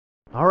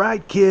All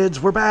right,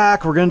 kids, we're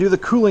back. We're going to do the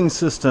cooling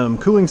system.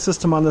 Cooling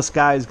system on this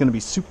guy is going to be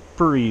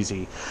super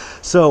easy.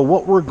 So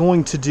what we're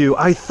going to do,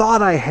 I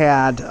thought I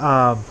had,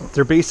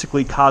 they're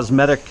basically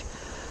cosmetic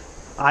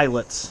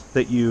eyelets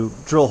that you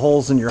drill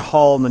holes in your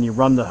hull and then you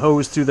run the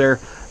hose through there,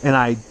 and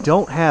I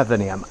don't have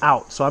any. I'm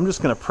out. So I'm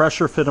just going to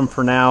pressure fit them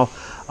for now.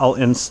 I'll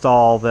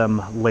install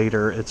them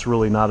later. It's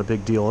really not a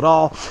big deal at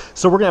all.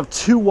 So we're going to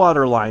have 2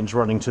 water lines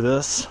running to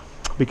this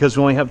because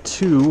we only have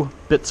 2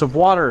 bits of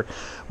water.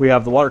 We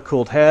have the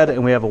water-cooled head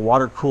and we have a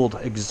water-cooled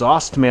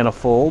exhaust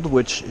manifold,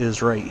 which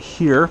is right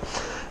here.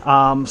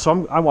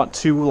 So I want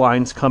 2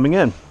 lines coming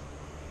in.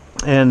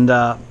 And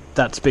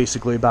that's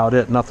basically about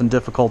it. Nothing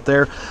difficult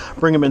there.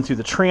 Bring them in through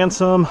the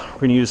transom. We're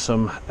going to use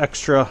some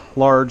extra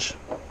large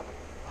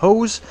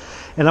hose.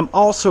 And I'm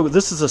also,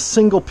 this is a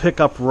single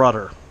pickup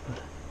rudder.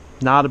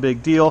 Not a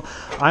big deal.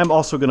 I'm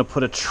also going to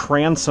put a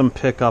transom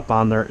pickup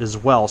on there as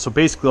well. So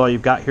basically all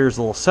you've got here is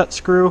a little set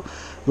screw,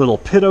 little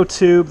pitot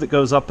tube that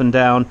goes up and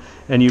down,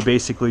 and you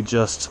basically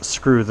just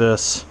screw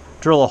this,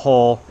 drill a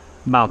hole,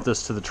 mount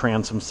this to the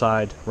transom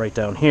side right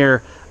down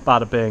here,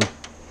 bada bing.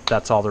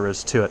 That's all there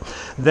is to it.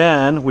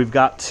 Then we've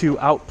got 2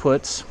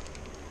 output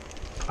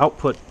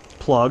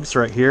plugs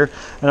right here,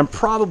 and I'm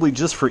probably,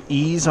 just for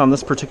ease on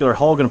this particular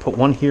hull, going to put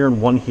one here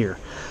and one here.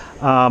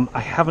 I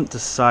haven't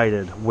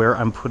decided where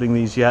I'm putting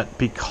these yet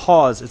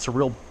because it's a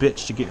real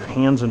bitch to get your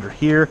hands under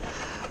here.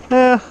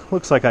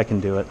 Looks like I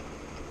can do it.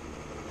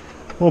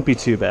 Won't be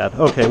too bad.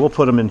 Okay, we'll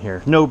put them in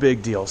here. No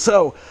big deal.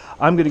 So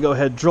I'm going to go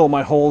ahead, drill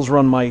my holes,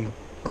 run my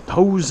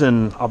hose,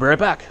 and I'll be right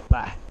back.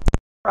 Bye.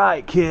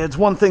 Alright, kids,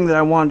 one thing that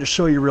I wanted to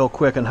show you real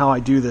quick on how I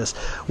do this.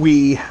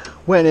 We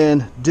went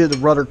in, did the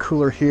rudder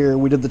cooler here,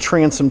 we did the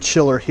transom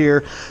chiller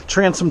here.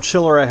 Transom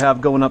chiller I have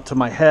going up to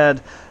my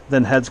head,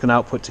 then head's going to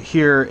output to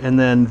here, and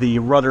then the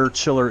rudder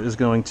chiller is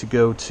going to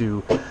go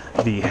to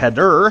the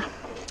header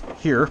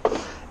here,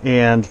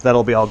 and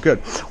that'll be all good.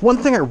 One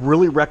thing I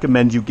really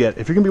recommend you get,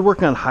 if you're going to be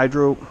working on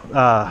fiberglass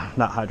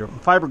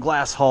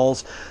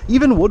hulls,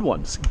 even wood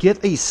ones,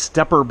 get a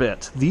stepper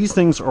bit. These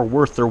things are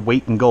worth their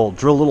weight in gold.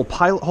 Drill a little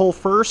pilot hole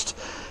first,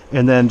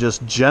 and then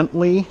just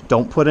gently,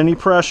 don't put any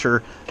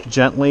pressure,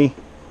 gently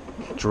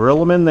drill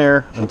them in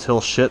there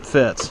until shit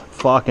fits.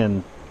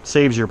 Fucking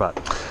saves your butt.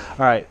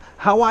 Alright,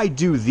 how I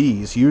do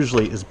these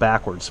usually is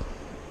backwards.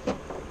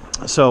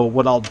 So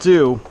what I'll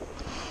do,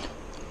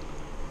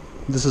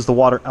 this is the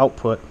water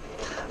output.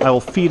 I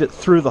will feed it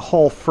through the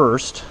hull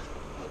first.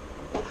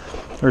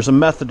 There's a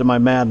method to my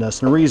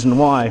madness, and the reason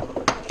why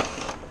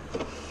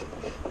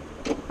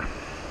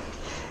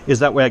is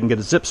that way I can get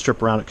a zip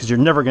strip around it, because you're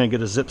never going to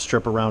get a zip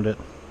strip around it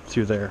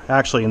through there.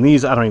 Actually, in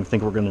these, I don't even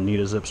think we're going to need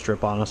a zip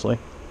strip, honestly.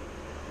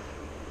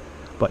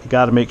 But you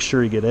got to make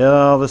sure you get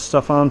all this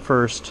stuff on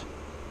first.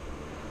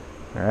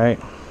 Alright,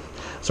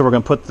 so we're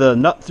going to put the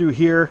nut through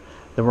here,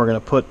 then we're going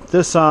to put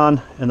this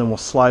on, and then we'll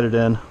slide it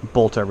in,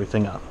 bolt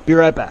everything up. Be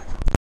right back.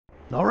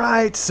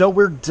 Alright, so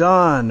we're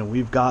done.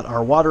 We've got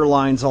our water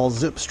lines all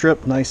zip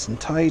stripped nice and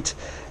tight.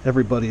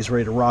 Everybody's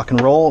ready to rock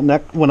and roll.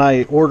 When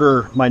I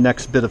order my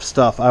next bit of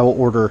stuff, I will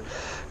order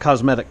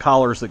cosmetic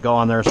collars that go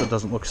on there so it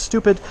doesn't look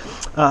stupid.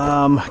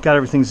 Got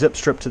everything zip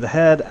stripped to the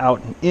head,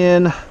 out and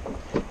in,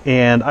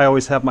 and I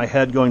always have my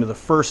head going to the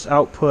first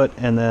output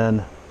and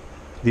then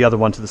the other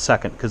one to the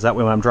second, because that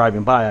way when I'm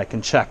driving by I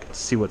can check to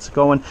see what's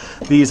going.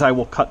 These I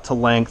will cut to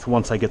length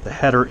once I get the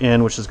header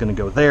in, which is going to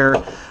go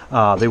there.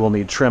 They will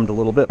need trimmed a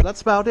little bit, but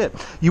that's about it.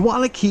 You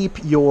want to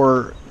keep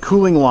your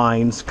cooling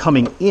lines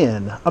coming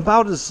in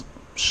about as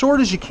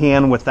short as you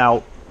can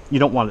without, you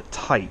don't want it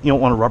tight. You don't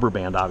want a rubber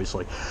band,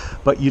 obviously,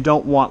 but you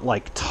don't want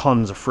like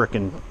tons of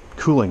frickin'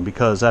 cooling,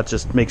 because that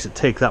just makes it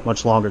take that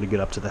much longer to get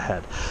up to the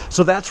head.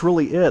 So that's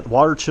really it.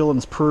 Water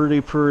chilling's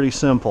pretty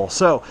simple.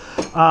 So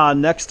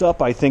next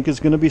up I think is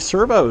going to be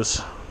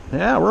servos.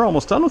 Yeah, we're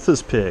almost done with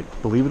this pig,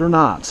 believe it or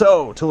not.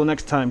 So till the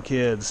next time,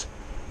 kids,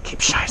 keep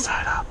shy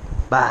side up.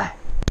 Bye.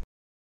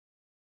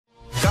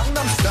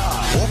 Gangnam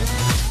Style.